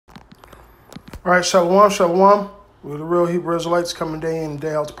All right, Shalom, Shalom. We're the real Hebrew Israelites coming day in and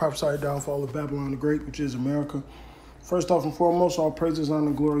day out to prophesy the downfall of Babylon the Great, which is America. First off and foremost, all praises, honor,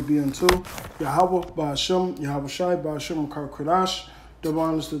 and glory be unto Yahweh, Ba'ashem, Yahweh Shai, Ba'ashem, Makar Kradash. Double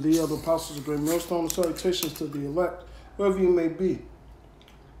honors to the other apostles of Great Millstone, and salutations to the elect, wherever you may be.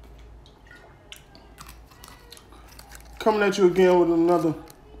 Coming at you again with another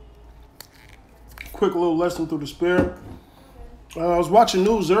quick little lesson through the Spirit. I was watching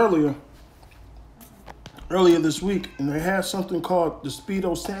news earlier this week, and they had something called the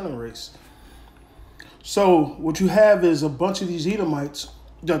Speedo Santa race. So what you have is a bunch of these Edomites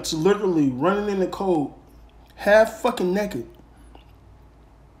that's literally running in the cold, half fucking naked,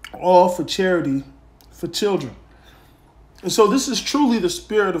 all for charity for children. And so this is truly the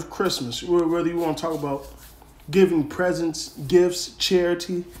spirit of Christmas, whether you want to talk about giving presents, gifts,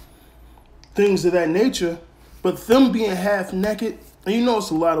 charity, things of that nature, but them being half naked, and you know it's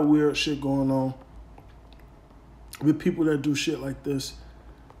a lot of weird shit going on with people that do shit like this.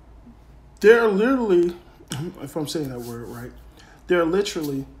 They're literally, if I'm saying that word right, they're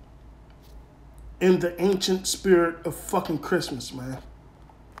literally in the ancient spirit of fucking Christmas, man.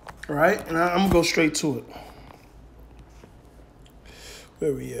 All right? And I'm going to go straight to it.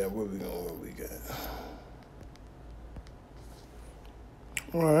 Where we at? Where we going? What we got?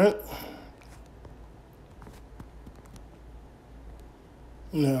 All right.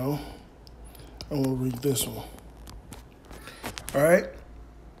 Now, I'm going to read this one. All right.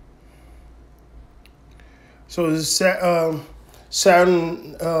 So this is Saturnalia.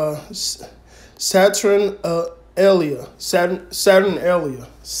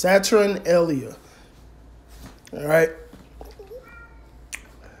 All right.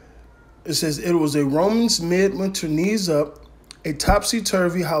 It says it was a Roman's midwinter knees up, a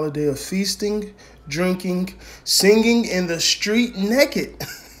topsy-turvy holiday of feasting, drinking, singing in the street naked.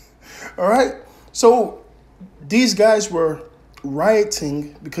 All right. So these guys were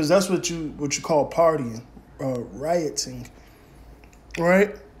rioting, because that's what you call partying, rioting,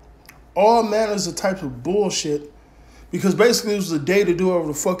 right? All manners of types of bullshit, because basically it was a day to do whatever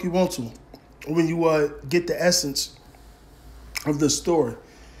the fuck you want to when you get the essence of the story,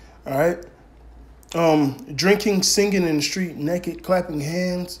 all right? Drinking, singing in the street naked, clapping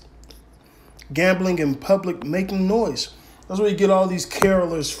hands, gambling in public, making noise. That's where you get all these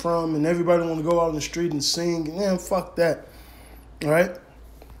carolers from, and everybody want to go out in the street and sing, and man, fuck that. All right,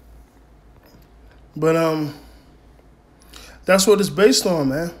 but that's what it's based on,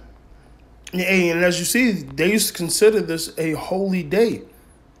 man. And as you see, they used to consider this a holy day.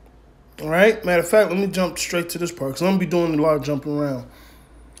 All right. Matter of fact, let me jump straight to this part, because I'm gonna be doing a lot of jumping around.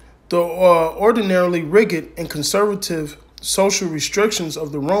 The ordinarily rigid and conservative social restrictions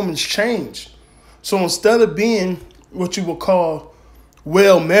of the Romans changed. So instead of being what you would call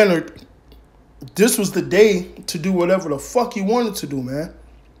well-mannered, this was the day to do whatever the fuck you wanted to do, man.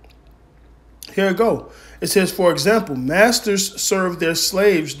 Here it go. It says, for example, masters served their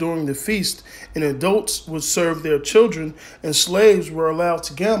slaves during the feast, and adults would serve their children, and slaves were allowed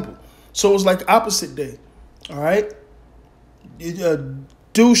to gamble. So it was like opposite day, all right?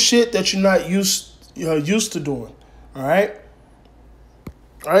 Do shit that you're not used to doing, all right?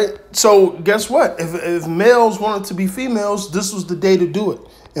 All right? So guess what? If males wanted to be females, this was the day to do it,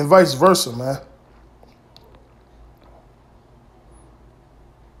 and vice versa, man.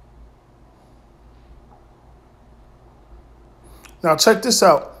 Now check this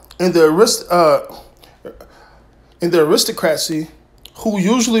out. In the aristocracy, who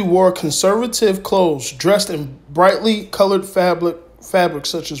usually wore conservative clothes dressed in brightly colored fabrics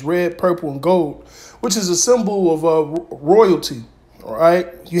such as red, purple, and gold, which is a symbol of royalty. All right,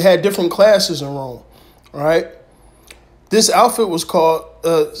 you had different classes in Rome. All right, this outfit was called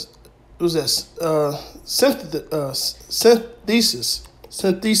synthesis,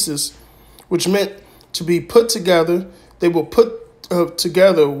 which meant to be put together. They will put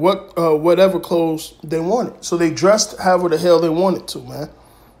together whatever clothes they wanted. So they dressed however the hell they wanted to, man.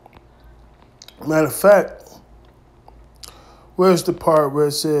 Matter of fact, where's the part where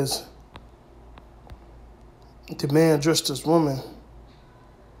it says the man dressed as woman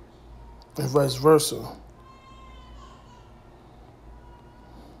and vice versa?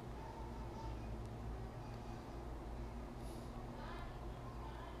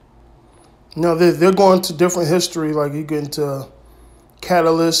 No, they're going to different history. Like you get into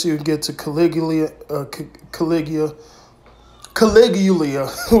Catalyst, you get to Caligula,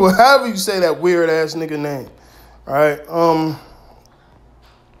 however you say that weird ass nigga name. All right.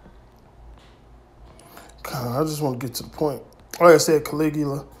 I just want to get to the point. Like I said,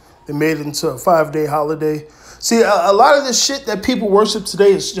 Caligula, they made it into a 5-day holiday See, a lot of this shit that people worship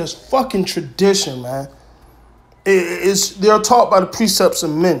today is just fucking tradition, man. They're taught by the precepts of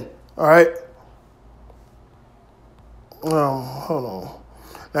men, all right? Hold on.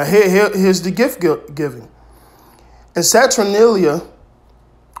 Now, here's the gift giving. And Saturnalia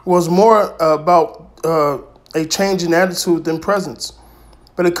was more about a change in attitude than presents.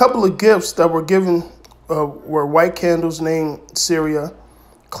 But a couple of gifts that were given were white candles named Syria,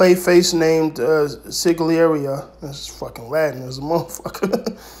 clay face named Sigiliaria. That's fucking Latin as a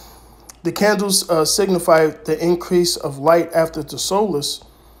motherfucker. The candles signified the increase of light after the solstice,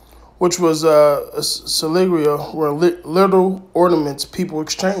 which was Siligria, were little ornaments people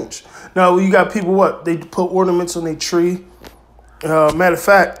exchange. Now, you got people, what? They put ornaments on their tree. Matter of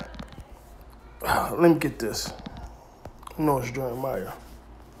fact, let me get this. No, it's Jeremiah.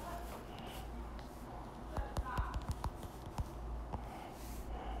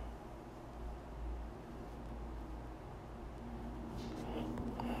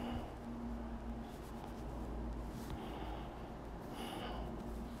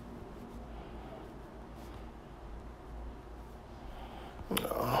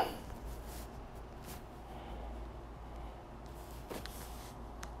 No.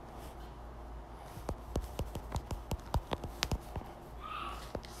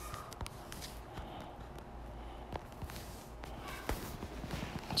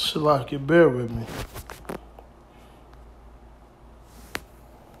 Shalaki, bear with me.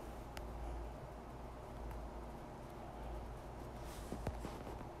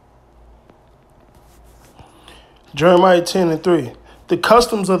 Jeremiah 10:3. The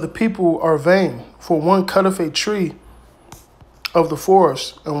customs of the people are vain, for one cutteth a tree of the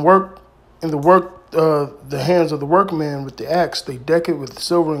forest and the hands of the workman with the axe. They deck it with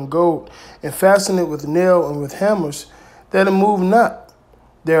silver and gold and fasten it with nail and with hammers, that it move not.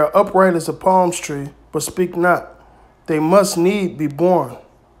 They are upright as a palm tree, but speak not. They must need be born,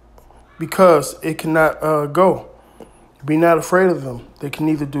 because it cannot go. Be not afraid of them. They can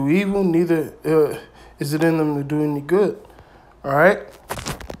neither do evil, neither is it in them to do any good. All right?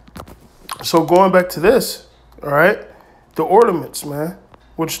 So going back to this, all right? The ornaments, man,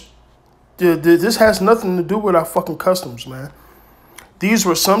 which this has nothing to do with our fucking customs, man. These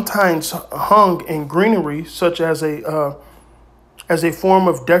were sometimes hung in greenery, such as a form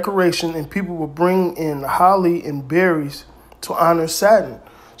of decoration, and people would bring in holly and berries to honor Saturn.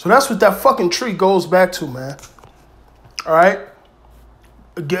 So that's what that fucking tree goes back to, man. All right?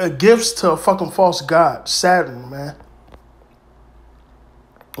 Gifts to a fucking false god, Saturn, man.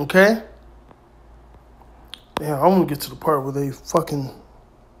 Okay? Yeah, I want to get to the part where they fucking...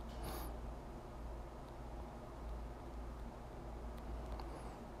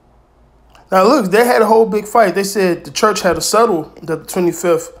 Now, look, they had a whole big fight. They said the church had to settle that the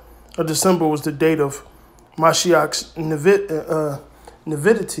 25th of December was the date of Mashiach's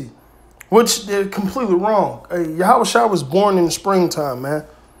nativity, which they're completely wrong. Yahushua was born in the springtime, man.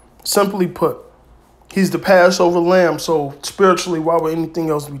 Simply put, he's the Passover lamb, so spiritually, why would anything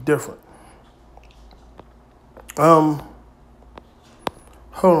else be different? Hold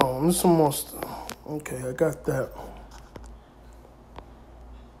on, this is almost... Okay, I got that.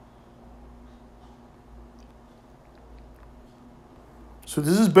 So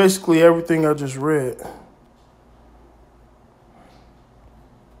this is basically everything I just read.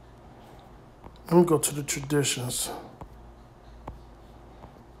 Let me go to the traditions.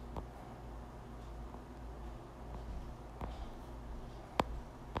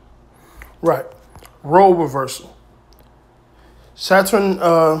 Right. Role reversal.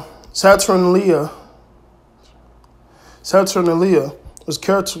 Saturnalia was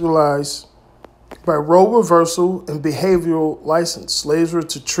characterized by role reversal and behavioral license. Slaves were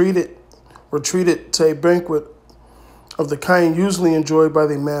treated to a banquet of the kind usually enjoyed by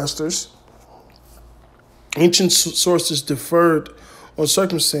their masters. Ancient sources differed on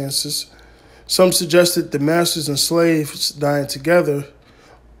circumstances. Some suggested the masters and slaves dined together,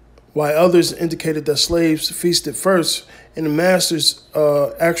 while others indicated that slaves feasted first and the masters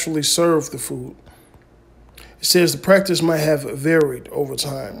actually served the food. It says the practice might have varied over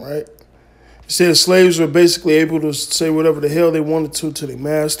time, right? It says slaves were basically able to say whatever the hell they wanted to their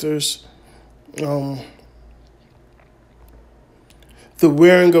masters. The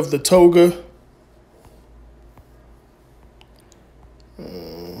wearing of the toga.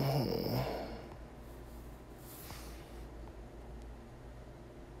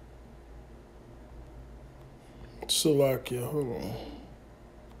 Slovakia, hold on.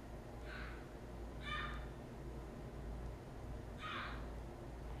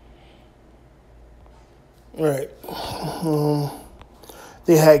 Right.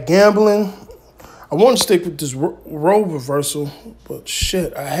 They had gambling. I want to stick with this role reversal, but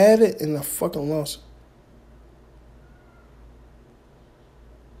shit, I had it and I fucking lost it.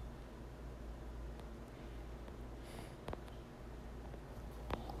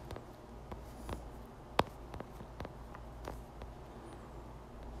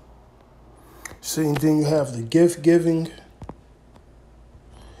 See, and then you have the gift giving.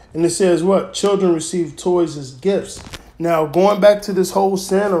 And it says what? Children receive toys as gifts. Now, going back to this whole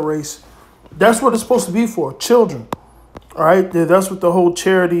Santa race, that's what it's supposed to be for, children. All right? That's what the whole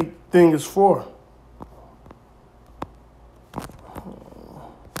charity thing is for.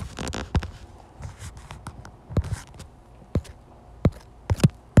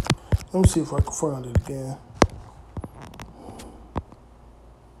 Let me see if I can find it again.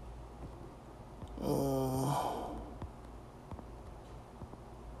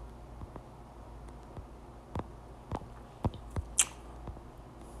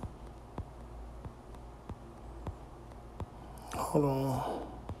 Hold on.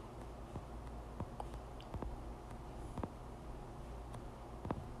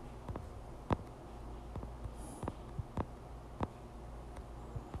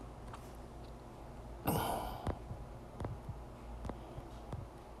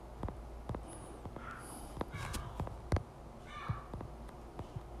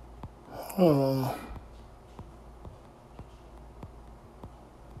 Hold on.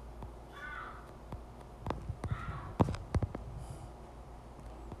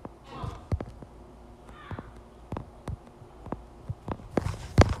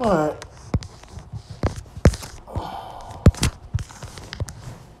 All right.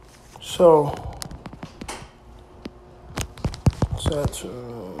 So,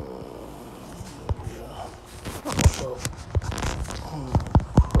 Saturnalia. So,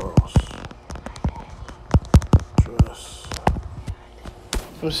 cross dress.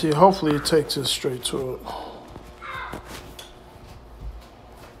 Let's see. Hopefully, it takes us straight to it.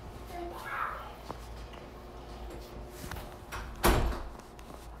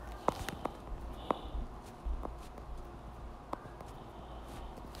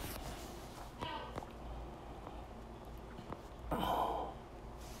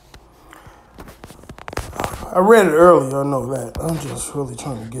 I read it earlier, I know that. I'm just really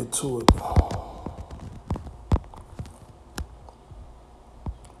trying to get to it.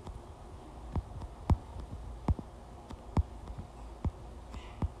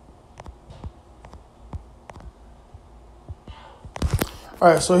 All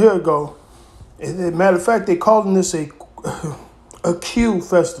right, so here we go. Matter of fact, they calling this a Q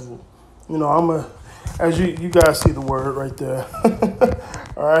festival. You know, as you guys see the word right there.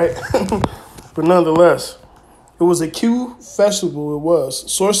 All right, but nonetheless, it was a Q festival. It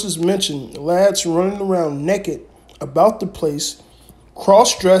was. Sources mention lads running around naked about the place,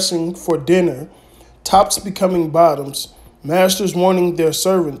 cross-dressing for dinner, tops becoming bottoms, masters waiting on their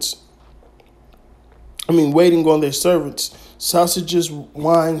servants, sausages,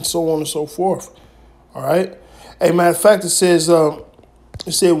 wine, so on and so forth. All right. A matter of fact, it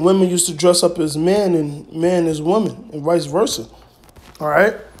said women used to dress up as men and men as women, and vice versa. All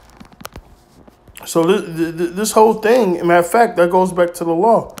right. So this whole thing, matter of fact, that goes back to the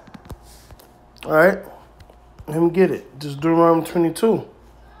law. All right. Let me get it. Just Deuteronomy 22.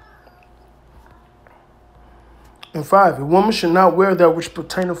 And 5, a woman should not wear that which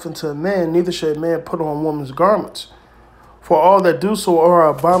pertaineth unto a man, neither should a man put on woman's garments. For all that do so are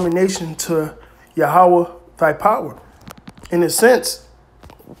abomination to Yahweh thy power. In a sense,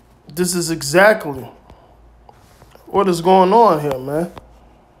 this is exactly what is going on here, man.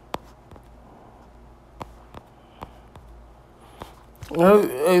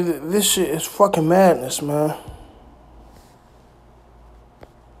 This shit is fucking madness, man.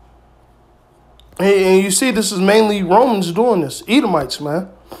 And you see, this is mainly Romans doing this. Edomites, man.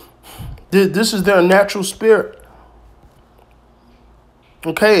 This is their natural spirit.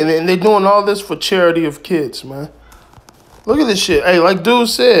 Okay, and they're doing all this for charity of kids, man. Look at this shit. Hey, like dude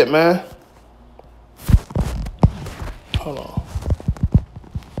said, man. Hold on.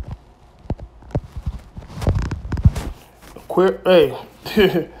 Hey,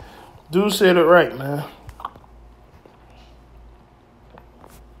 dude said it right, man.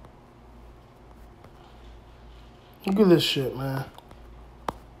 Look at this shit, man.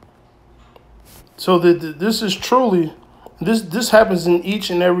 So this is truly, this happens in each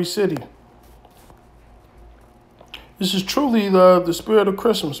and every city. This is truly the spirit of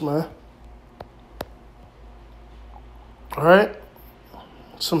Christmas, man. All right?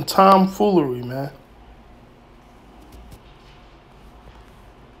 Some tomfoolery, man.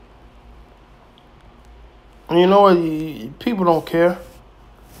 And you know what? People don't care.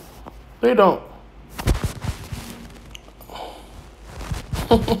 They don't.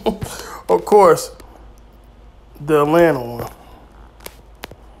 Of course, the Atlanta one.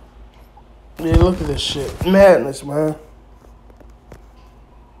 Yeah, look at this shit. Madness, man.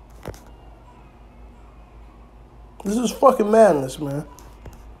 This is fucking madness, man.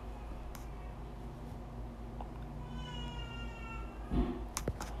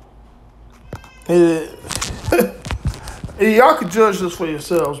 Y'all can judge this for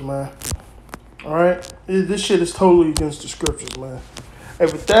yourselves, man. Alright? This shit is totally against the scriptures, man. Hey,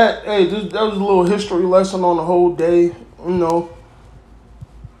 with that, hey, that was a little history lesson on the whole day. You know,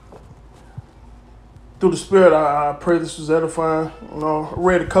 through the Spirit, I pray this was edifying. You know, I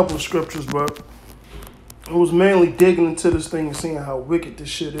read a couple of scriptures, but it was mainly digging into this thing and seeing how wicked this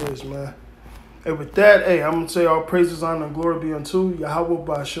shit is, man. And with that, hey, I'm going to say all praises, honor, and glory be unto Yahweh,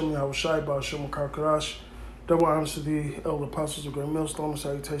 Ba'ashem, Yahweh Shai, Ba'ashem, Karkarash. Double honors to the elder apostles of Great Millstone, and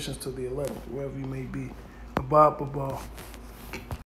salutations to the elect, wherever you may be. Abba, Abba.